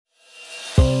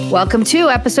Welcome to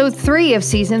episode 3 of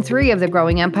season 3 of the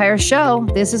Growing Empire Show.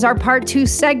 This is our part 2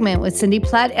 segment with Cindy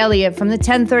Platt-Elliott from the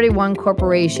 1031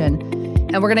 Corporation.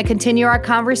 And we're going to continue our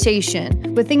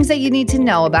conversation with things that you need to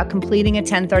know about completing a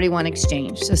 1031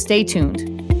 exchange. So stay tuned.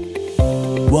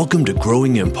 Welcome to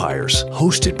Growing Empires,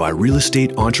 hosted by real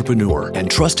estate entrepreneur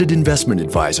and trusted investment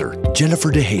advisor,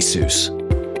 Jennifer DeJesus.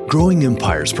 Growing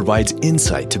Empires provides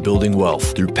insight to building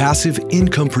wealth through passive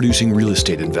income-producing real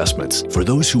estate investments for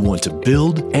those who want to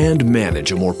build and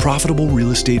manage a more profitable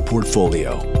real estate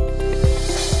portfolio.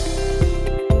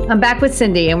 I'm back with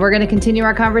Cindy, and we're going to continue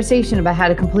our conversation about how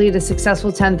to complete a successful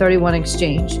 1031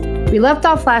 exchange. We left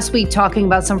off last week talking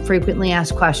about some frequently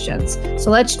asked questions,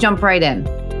 so let's jump right in.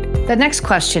 The next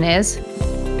question is,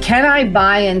 can I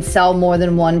buy and sell more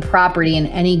than one property in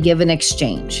any given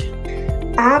exchange?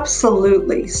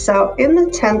 Absolutely. So in the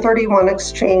 1031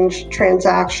 exchange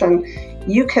transaction,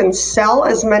 you can sell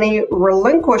as many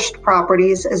relinquished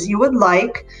properties as you would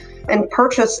like and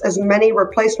purchase as many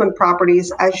replacement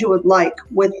properties as you would like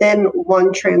within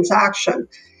one transaction.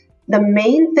 The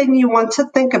main thing you want to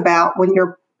think about when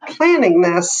you're planning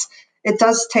this, it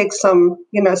does take some,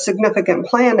 significant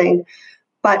planning,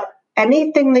 but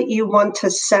anything that you want to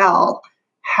sell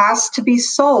has to be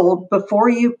sold before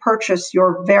you purchase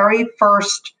your very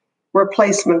first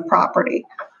replacement property.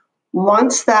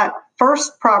 Once that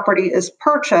first property is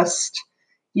purchased,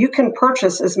 you can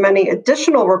purchase as many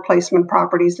additional replacement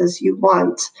properties as you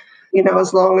want,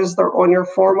 as long as they're on your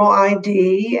formal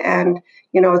ID and,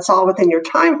 it's all within your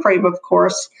time frame, of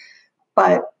course,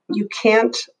 but you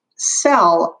can't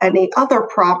sell any other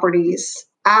properties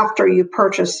after you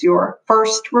purchase your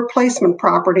first replacement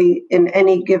property in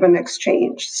any given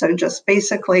exchange. So just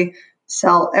basically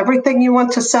sell everything you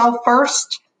want to sell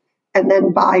first and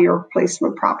then buy your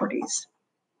replacement properties.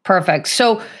 Perfect.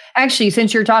 So actually,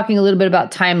 since you're talking a little bit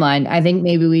about timeline, I think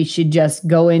maybe we should just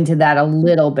go into that a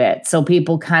little bit so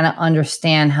people kind of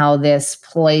understand how this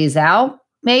plays out,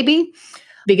 maybe.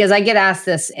 Because I get asked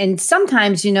this, and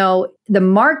sometimes, the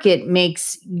market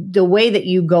makes the way that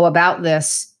you go about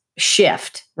this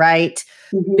shift, right?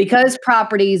 Mm-hmm. Because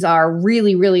properties are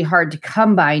really, really hard to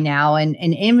come by now and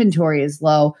inventory is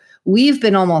low. We've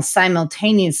been almost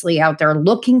simultaneously out there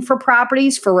looking for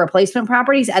properties, for replacement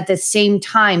properties at the same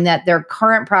time that their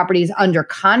current property is under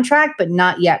contract, but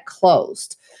not yet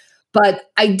closed.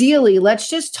 But ideally, let's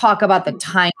just talk about the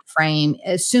time frame,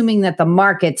 assuming that the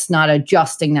market's not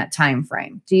adjusting that time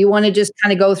frame. Do you want to just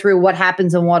kind of go through what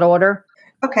happens in what order?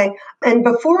 Okay. And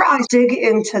before I dig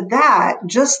into that,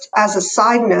 just as a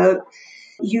side note,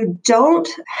 you don't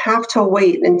have to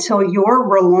wait until your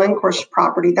relinquished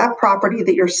property, that property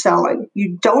that you're selling,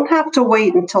 you don't have to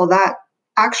wait until that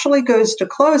actually goes to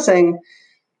closing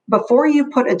before you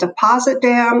put a deposit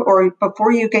down or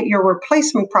before you get your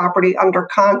replacement property under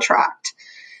contract.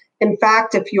 In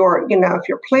fact, if you're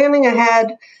planning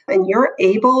ahead and you're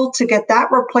able to get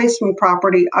that replacement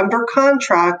property under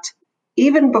contract,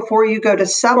 even before you go to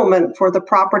settlement for the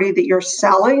property that you're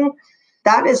selling,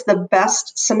 that is the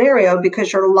best scenario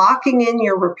because you're locking in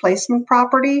your replacement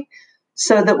property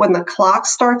so that when the clock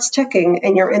starts ticking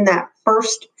and you're in that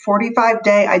first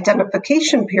 45-day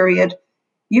identification period,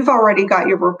 you've already got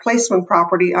your replacement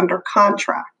property under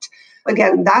contract.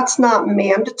 Again, that's not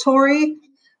mandatory,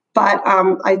 but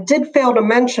I did fail to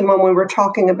mention when we were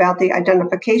talking about the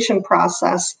identification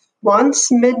process,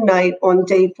 once midnight on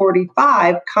day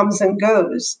 45 comes and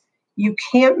goes, you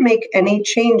can't make any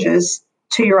changes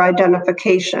to your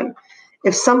identification.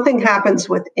 If something happens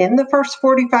within the first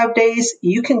 45 days,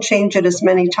 you can change it as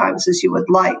many times as you would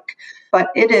like. But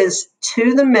it is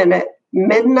to the minute,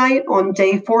 midnight on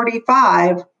day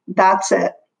 45, that's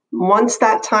it. Once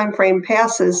that time frame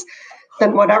passes,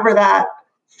 then whatever that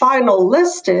final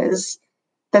list is,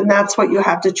 then that's what you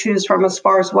have to choose from as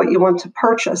far as what you want to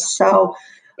purchase. So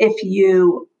if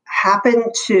you happen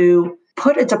to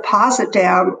put a deposit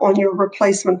down on your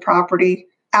replacement property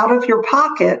out of your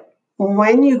pocket,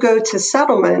 when you go to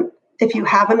settlement, if you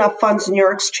have enough funds in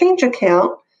your exchange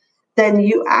account, then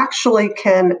you actually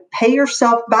can pay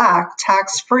yourself back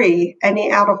tax-free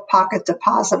any out-of-pocket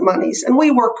deposit monies. And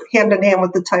we work hand in hand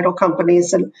with the title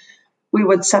companies, and we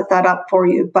would set that up for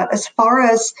you. But as far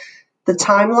as the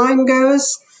timeline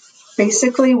goes,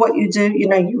 basically what you do,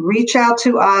 you reach out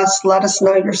to us, let us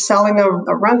know you're selling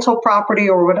a rental property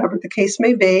or whatever the case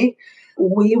may be.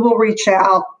 We will reach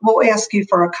out. We'll ask you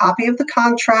for a copy of the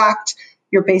contract,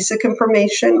 your basic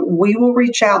information. We will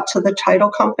reach out to the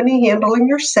title company handling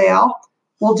your sale.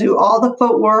 We'll do all the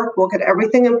footwork. We'll get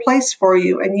everything in place for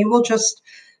you, and you will just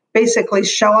basically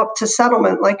show up to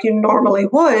settlement like you normally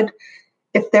would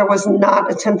if there was not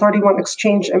a 1031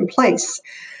 exchange in place.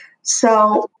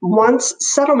 So once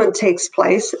settlement takes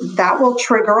place, that will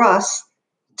trigger us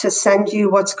to send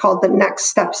you what's called the next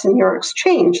steps in your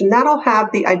exchange. And that'll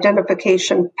have the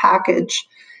identification package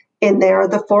in there,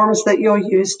 the forms that you'll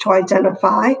use to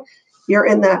identify. You're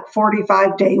in that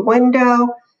 45-day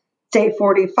window. Day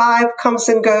 45 comes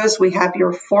and goes. We have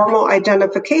your formal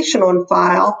identification on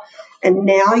file. And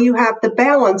now you have the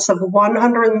balance of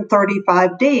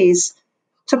 135 days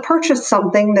to purchase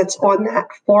something that's on that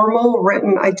formal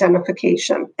written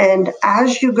identification. And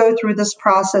as you go through this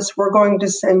process, we're going to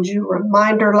send you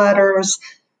reminder letters.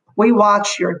 We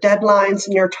watch your deadlines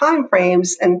and your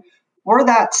timeframes, and we're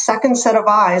that second set of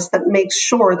eyes that makes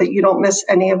sure that you don't miss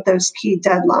any of those key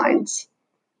deadlines.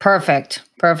 Perfect.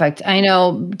 I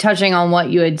know, touching on what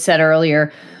you had said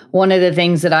earlier, one of the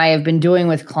things that I have been doing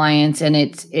with clients, and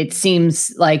it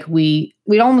seems like we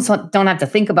almost don't have to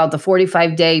think about the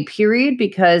 45-day period,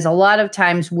 because a lot of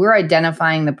times we're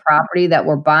identifying the property that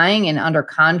we're buying and under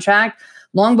contract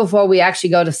long before we actually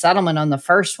go to settlement on the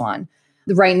first one.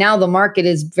 Right now, the market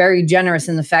is very generous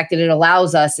in the fact that it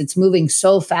allows us, it's moving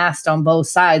so fast on both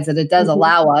sides that it does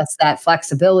allow us that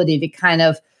flexibility to kind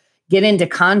of get into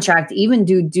contract, even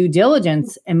do due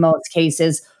diligence in most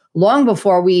cases, long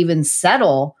before we even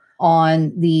settle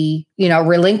on the,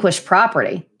 relinquished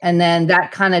property. And then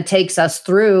that kind of takes us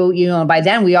through, by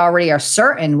then we already are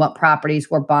certain what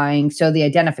properties we're buying. So the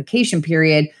identification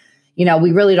period,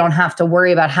 we really don't have to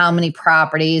worry about how many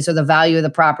properties or the value of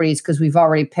the properties, because we've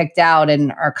already picked out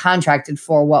and are contracted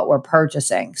for what we're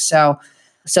purchasing. So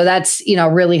that's,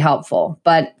 really helpful.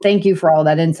 But thank you for all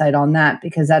that insight on that,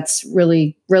 because that's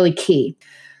really, really key.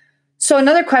 So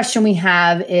another question we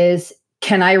have is,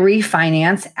 can I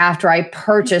refinance after I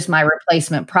purchase my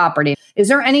replacement property? Is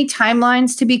there any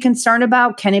timelines to be concerned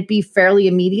about? Can it be fairly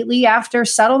immediately after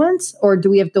settlements, or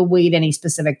do we have to wait any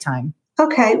specific time?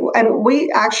 Okay, and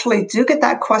we actually do get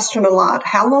that question a lot.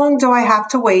 How long do I have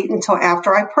to wait until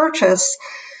after I purchase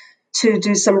to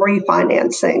do some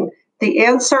refinancing? The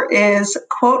answer is,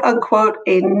 quote unquote,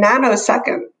 a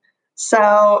nanosecond.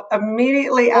 So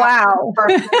immediately after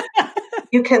purchase,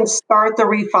 you can start the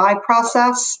refi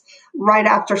process right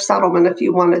after settlement if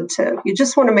you wanted to. You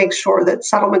just want to make sure that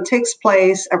settlement takes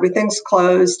place, everything's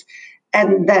closed,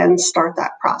 and then start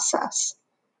that process.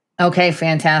 Okay,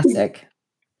 fantastic.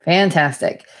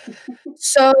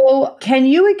 So can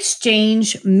you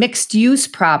exchange mixed use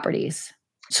properties?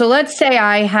 So let's say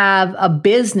I have a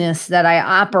business that I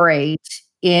operate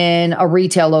in a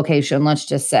retail location, let's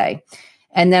just say,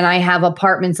 and then I have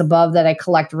apartments above that I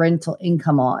collect rental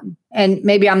income on. And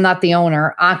maybe I'm not the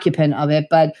owner, occupant of it,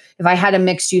 but if I had a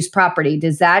mixed use property,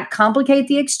 does that complicate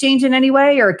the exchange in any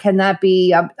way? Or can that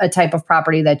be a type of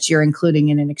property that you're including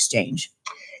in an exchange?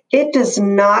 It does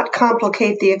not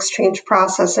complicate the exchange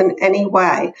process in any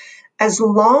way. As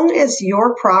long as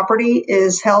your property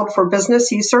is held for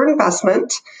business use or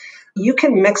investment, you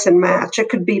can mix and match. It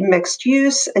could be mixed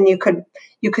use, and you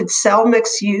could sell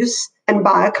mixed use and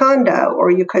buy a condo,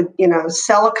 or you could,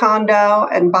 sell a condo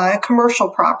and buy a commercial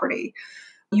property.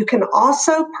 You can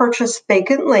also purchase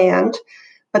vacant land,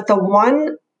 but the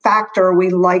one factor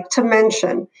we like to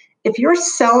mention, if you're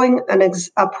selling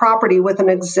a property with an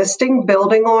existing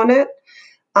building on it,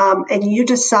 and you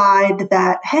decide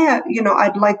that, hey,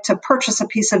 I'd like to purchase a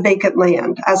piece of vacant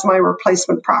land as my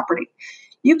replacement property,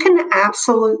 you can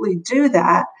absolutely do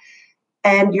that,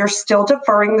 and you're still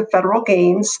deferring the federal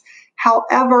gains.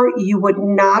 However, you would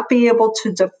not be able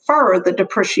to defer the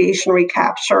depreciation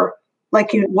recapture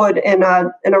like you would in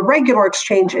a regular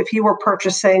exchange if you were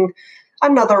purchasing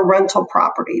another rental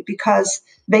property, because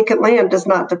vacant land does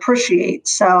not depreciate.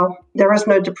 So there is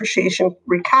no depreciation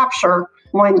recapture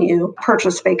when you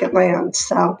purchase vacant land.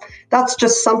 So that's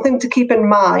just something to keep in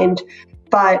mind.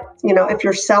 But, if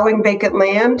you're selling vacant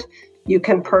land, you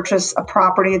can purchase a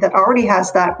property that already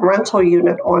has that rental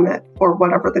unit on it, or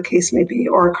whatever the case may be,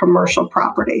 or a commercial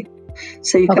property.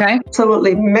 So you can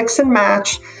absolutely mix and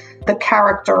match the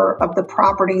character of the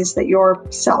properties that you're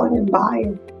selling and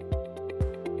buying.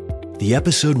 The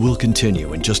episode will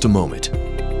continue in just a moment.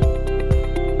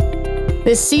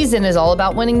 This season is all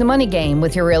about winning the money game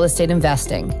with your real estate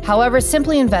investing. However,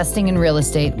 simply investing in real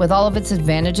estate, with all of its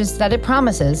advantages that it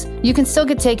promises, you can still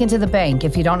get taken to the bank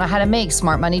if you don't know how to make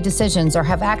smart money decisions or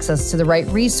have access to the right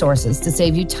resources to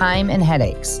save you time and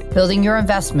headaches. Building your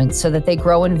investments so that they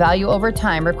grow in value over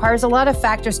time requires a lot of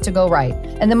factors to go right,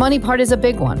 and the money part is a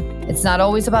big one. It's not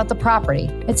always about the property.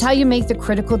 It's how you make the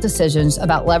critical decisions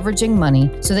about leveraging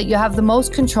money so that you have the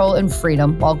most control and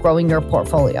freedom while growing your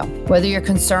portfolio. Whether you're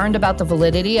concerned about the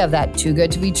validity of that too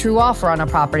good to be true offer on a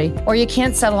property, or you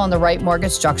can't settle on the right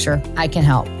mortgage structure, I can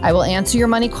help. I will answer your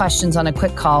money questions on a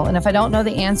quick call, and if I don't know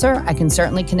the answer, I can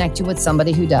certainly connect you with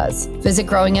somebody who does. Visit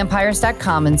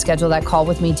growingempires.com and schedule that call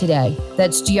with me today.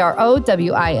 That's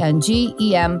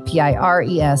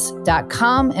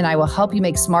growingempires.com, and I will help you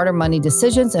make smarter money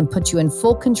decisions and put you in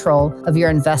full control of your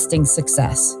investing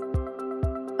success.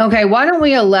 Okay, why don't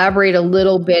we elaborate a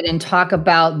little bit and talk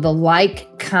about the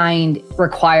like-kind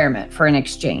requirement for an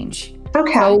exchange?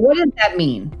 Okay. So what does that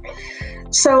mean?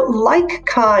 So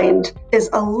like-kind is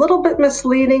a little bit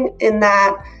misleading in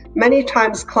that many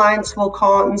times clients will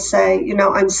call and say,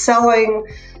 I'm selling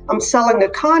a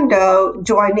condo.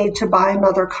 Do I need to buy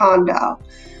another condo?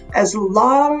 As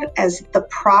long as the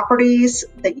properties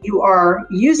that you are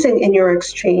using in your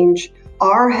exchange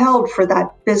are held for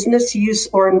that business use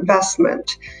or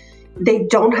investment, they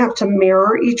don't have to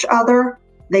mirror each other.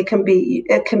 It can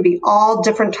be all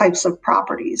different types of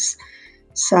properties.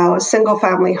 So a single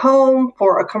family home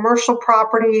for a commercial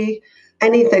property,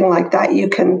 anything like that, you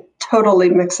can totally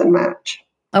mix and match.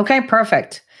 Okay,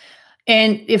 perfect.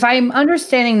 And if I'm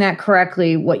understanding that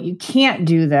correctly, what you can't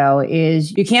do, though,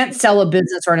 is you can't sell a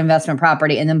business or an investment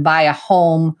property and then buy a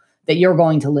home that you're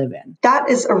going to live in. That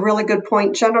is a really good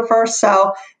point, Jennifer.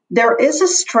 So there is a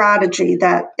strategy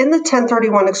that in the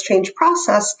 1031 exchange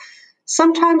process,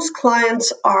 sometimes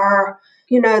clients are,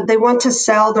 they want to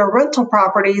sell their rental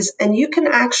properties, and you can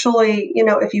actually,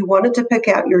 if you wanted to pick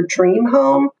out your dream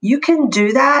home, you can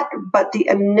do that. But the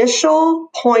initial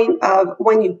point of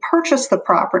when you purchase the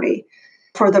property,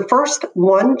 for the first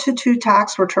 1 to 2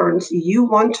 tax returns, you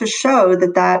want to show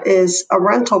that that is a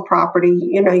rental property.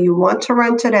 You want to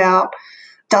rent it out.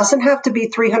 Doesn't have to be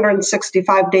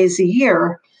 365 days a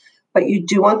year, but you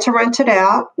do want to rent it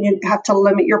out. You have to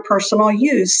limit your personal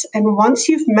use. And once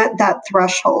you've met that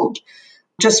threshold,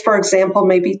 just for example,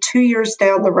 maybe 2 years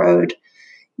down the road,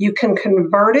 you can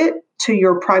convert it to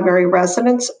your primary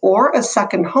residence or a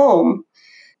second home.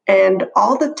 And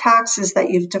all the taxes that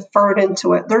you've deferred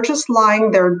into it, they're just lying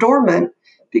there dormant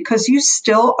because you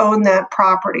still own that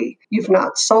property. You've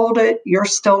not sold it. You're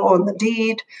still on the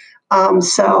deed.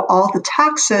 So all the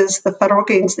taxes, the federal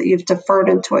gains that you've deferred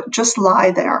into it, just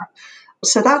lie there.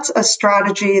 So that's a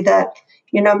strategy that,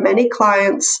 many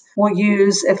clients will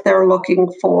use if they're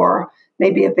looking for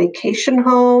maybe a vacation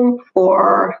home,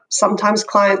 or sometimes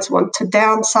clients want to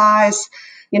downsize.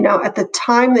 At the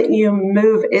time that you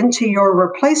move into your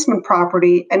replacement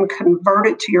property and convert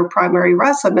it to your primary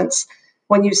residence,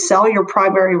 when you sell your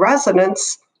primary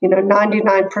residence,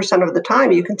 99% of the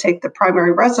time you can take the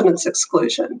primary residence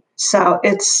exclusion. So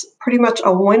it's pretty much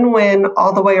a win-win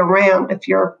all the way around if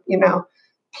you're,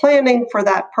 planning for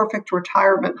that perfect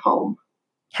retirement home.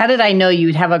 How did I know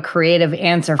you'd have a creative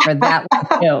answer for that one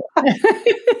too?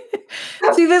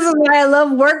 See, this is why I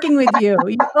love working with you.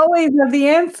 You always have the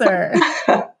answer.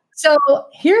 So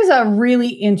here's a really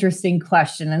interesting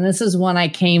question. And this is one I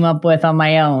came up with on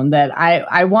my own that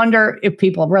I wonder if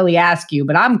people really ask you,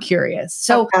 but I'm curious.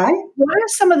 So What are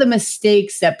some of the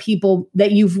mistakes that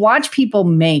you've watched people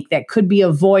make that could be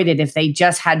avoided if they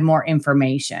just had more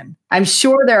information? I'm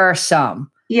sure there are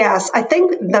some. Yes, I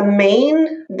think the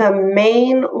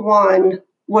main one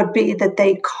would be that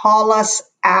they call us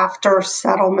after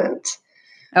settlement.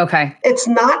 Okay. It's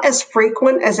not as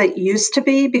frequent as it used to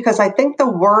be because I think the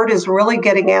word is really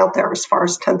getting out there as far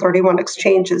as 1031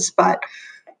 exchanges, but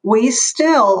we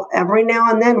still, every now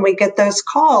and then, we get those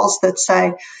calls that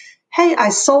say, hey, I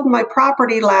sold my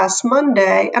property last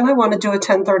Monday and I want to do a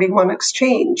 1031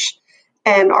 exchange.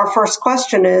 And our first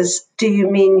question is, do you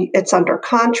mean it's under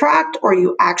contract or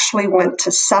you actually went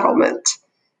to settlement?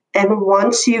 And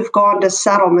once you've gone to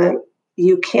settlement,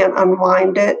 you can't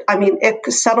unwind it. I mean,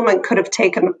 settlement could have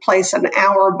taken place an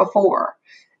hour before,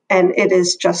 and it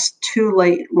is just too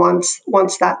late once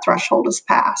that threshold is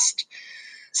passed.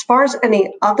 As far as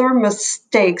any other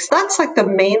mistakes, that's like the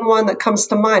main one that comes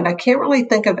to mind. I can't really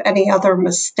think of any other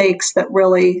mistakes that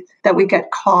we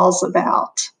get calls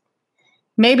about.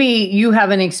 Maybe you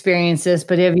haven't experienced this,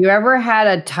 but have you ever had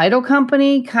a title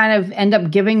company kind of end up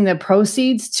giving the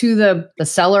proceeds to the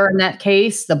seller, in that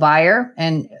case, the buyer,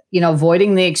 and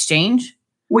voiding the exchange?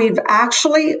 We've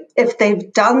actually, if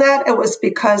they've done that, it was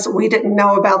because we didn't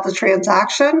know about the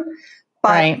transaction.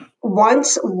 But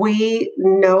Once we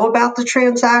know about the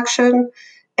transaction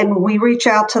and we reach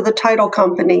out to the title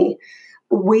company,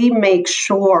 we make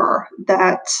sure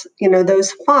that,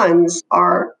 those funds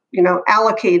are,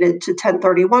 allocated to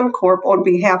 1031 Corp on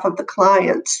behalf of the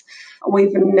clients.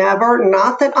 We've never,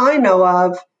 not that I know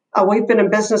of, we've been in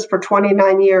business for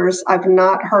 29 years. I've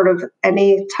not heard of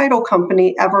any title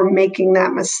company ever making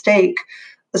that mistake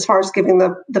as far as giving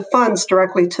the funds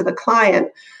directly to the client.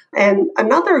 And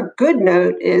another good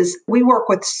note is we work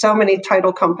with so many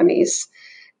title companies,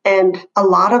 and a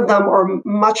lot of them are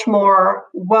much more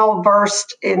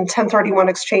well-versed in 1031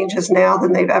 exchanges now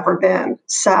than they've ever been.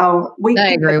 So we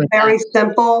keep it very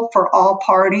simple for all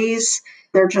parties.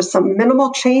 There are just some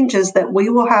minimal changes that we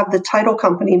will have the title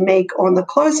company make on the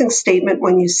closing statement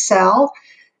when you sell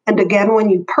and again when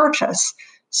you purchase,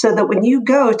 so that when you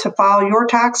go to file your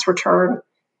tax return,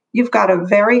 you've got a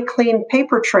very clean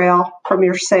paper trail from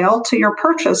your sale to your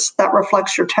purchase that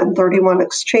reflects your 1031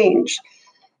 exchange.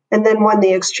 And then when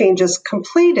the exchange is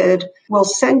completed, we'll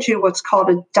send you what's called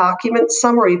a document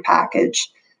summary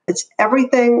package. It's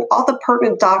everything, all the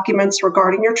pertinent documents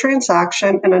regarding your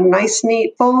transaction in a nice,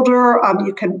 neat folder.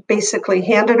 You can basically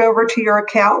hand it over to your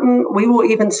accountant. We will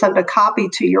even send a copy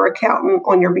to your accountant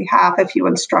on your behalf if you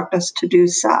instruct us to do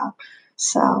so.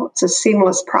 So it's a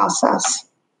seamless process.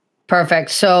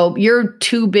 Perfect. So your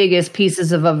two biggest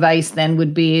pieces of advice then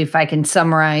would be, if I can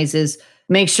summarize, is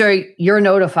make sure you're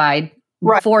notified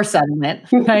before settlement,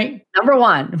 right? Number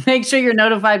one, make sure you're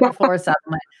notified before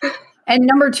settlement. And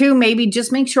number two, maybe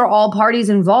just make sure all parties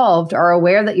involved are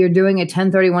aware that you're doing a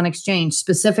 1031 exchange,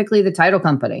 specifically the title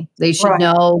company. They should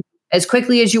know as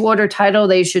quickly as you order title,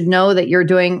 they should know that you're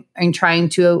doing and trying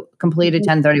to complete a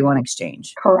 1031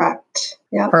 exchange. Correct.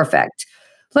 Yeah. Perfect.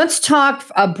 Let's talk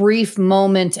a brief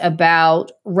moment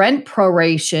about rent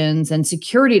prorations and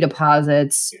security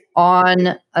deposits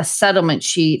on a settlement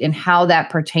sheet and how that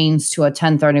pertains to a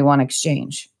 1031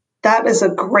 exchange. That is a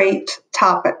great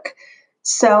topic.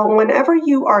 So whenever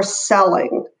you are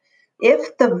selling,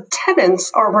 if the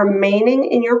tenants are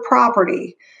remaining in your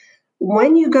property,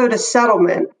 when you go to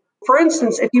settlement, for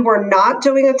instance, if you were not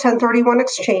doing a 1031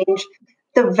 exchange,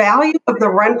 the value of the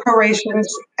rent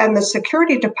prorations and the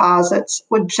security deposits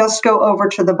would just go over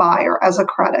to the buyer as a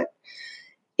credit.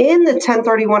 In the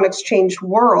 1031 exchange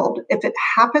world, if it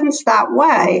happens that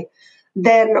way,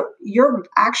 then you're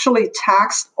actually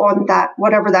taxed on that,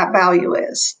 whatever that value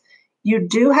is. You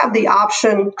do have the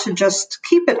option to just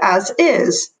keep it as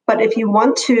is, but if you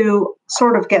want to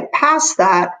sort of get past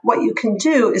that, what you can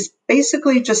do is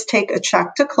basically just take a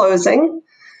check to closing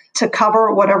to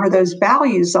cover whatever those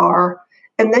values are,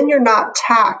 and then you're not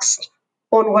taxed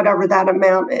on whatever that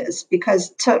amount is. Because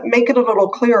to make it a little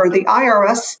clearer, the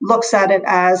IRS looks at it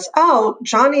as, oh,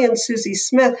 Johnny and Susie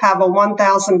Smith have a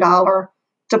 $1,000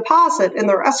 deposit in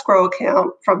their escrow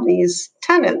account from these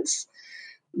tenants.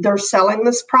 They're selling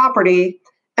this property,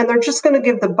 and they're just going to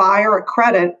give the buyer a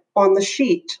credit on the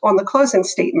sheet, on the closing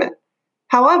statement.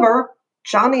 However,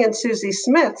 Johnny and Susie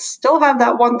Smith still have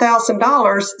that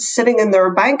 $1,000 sitting in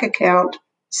their bank account,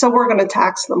 so we're going to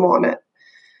tax them on it.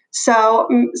 So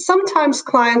sometimes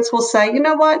clients will say, you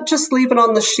know what, just leave it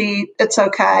on the sheet. It's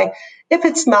okay. If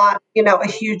it's not, a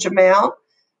huge amount,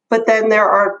 but then there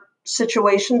are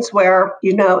situations where,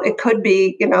 it could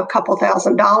be, a couple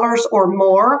 $1,000s or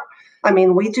more. I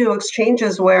mean, we do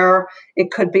exchanges where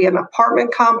it could be an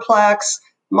apartment complex,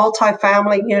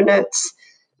 multifamily units.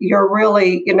 You're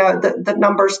really, the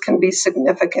numbers can be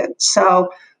significant.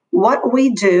 So what we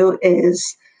do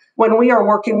is, when we are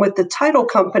working with the title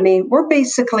company, we're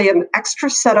basically an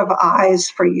extra set of eyes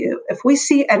for you. If we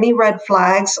see any red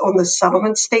flags on the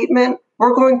settlement statement,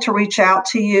 we're going to reach out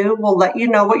to you. We'll let you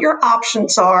know what your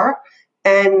options are.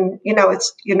 And,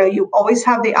 you always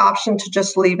have the option to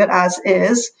just leave it as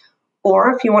is.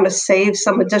 Or if you want to save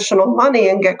some additional money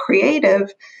and get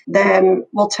creative, then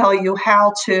we'll tell you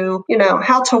how to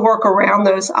work around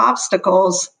those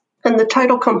obstacles. And the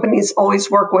title companies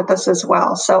always work with us as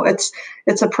well. So it's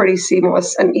a pretty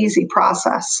seamless and easy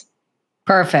process.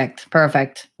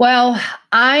 Perfect. Well,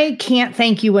 I can't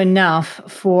thank you enough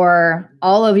for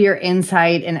all of your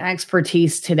insight and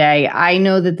expertise today. I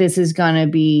know that this is going to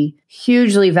be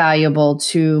hugely valuable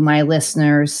to my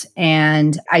listeners,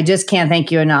 and I just can't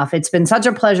thank you enough. It's been such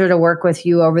a pleasure to work with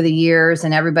you over the years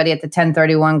and everybody at the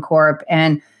 1031 Corp.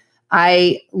 And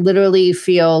I literally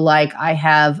feel like I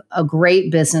have a great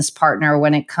business partner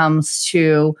when it comes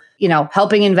to,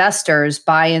 helping investors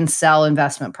buy and sell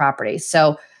investment properties.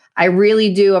 So I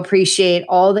really do appreciate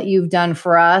all that you've done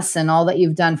for us and all that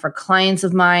you've done for clients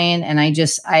of mine. And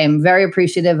I am very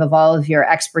appreciative of all of your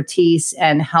expertise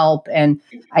and help. And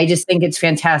I just think it's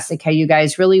fantastic how you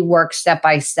guys really work step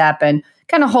by step and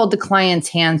kind of hold the client's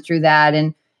hand through that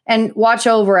and watch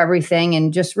over everything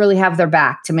and just really have their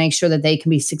back to make sure that they can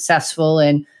be successful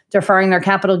in deferring their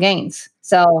capital gains.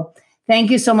 So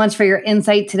Thank you so much for your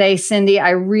insight today, Cindy.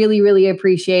 I really, really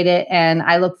appreciate it. And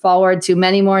I look forward to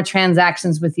many more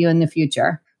transactions with you in the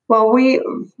future. Well, we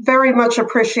very much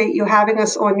appreciate you having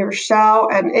us on your show.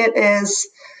 And it is,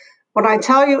 when I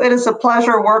tell you, it is a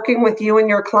pleasure working with you and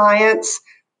your clients.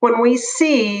 When we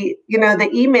see, the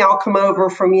email come over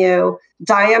from you,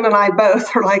 Diane and I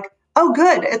both are like, oh,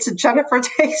 good, it's a Jennifer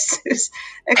DeJesus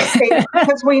exchange,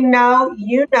 because we know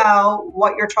you know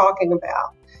what you're talking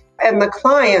about. And the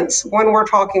clients, when we're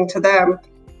talking to them,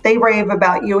 they rave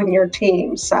about you and your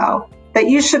team. So that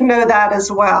you should know that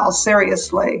as well.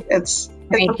 Seriously, it's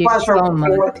a pleasure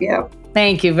working with you.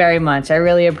 Thank you very much. I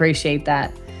really appreciate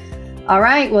that. All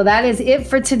right. Well, that is it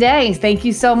for today. Thank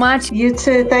you so much. You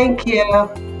too. Thank you.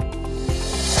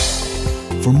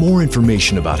 For more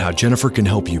information about how Jennifer can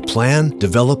help you plan,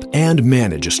 develop, and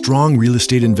manage a strong real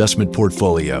estate investment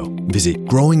portfolio, visit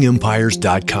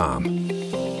growingempires.com.